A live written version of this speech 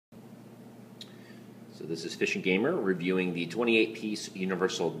So this is Fish and Gamer reviewing the 28-piece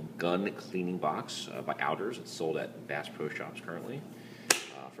universal gun cleaning box by Outers. It's sold at Bass Pro Shops currently.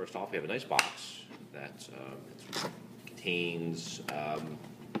 First off, we have a nice box that contains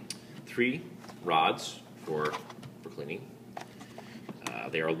 3 rods for cleaning.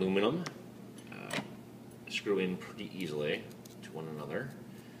 They are aluminum, screw in pretty easily to one another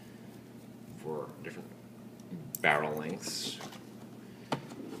for different barrel lengths.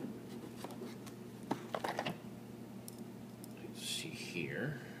 See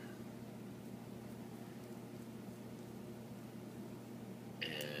here,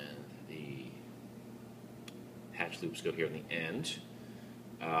 and the patch loops go here on the end.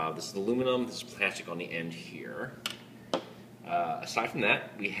 This is aluminum, this is plastic on the end here. Aside from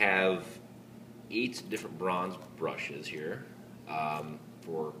that, we have 8 different bronze brushes here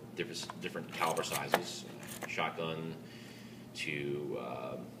for different caliber sizes, shotgun to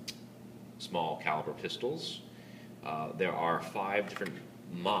small caliber pistols. There are 5 different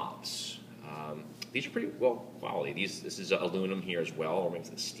mops. These are pretty well quality. This is aluminum here as well, or maybe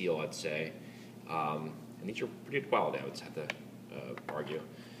it's steel, I'd say. And these are pretty good quality, I would have to argue.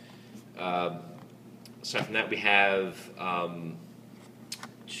 Aside from that, we have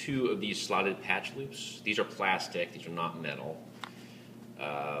 2 of these slotted patch loops. These are plastic, these are not metal.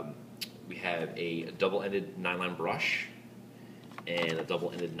 We have a double-ended nylon brush and a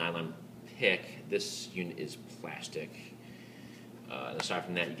double-ended nylon pick. This unit is plastic. And aside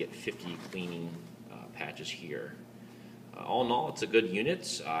from that, you get 50 cleaning patches here. All in all, it's a good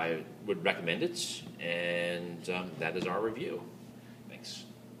unit. I would recommend it, and that is our review.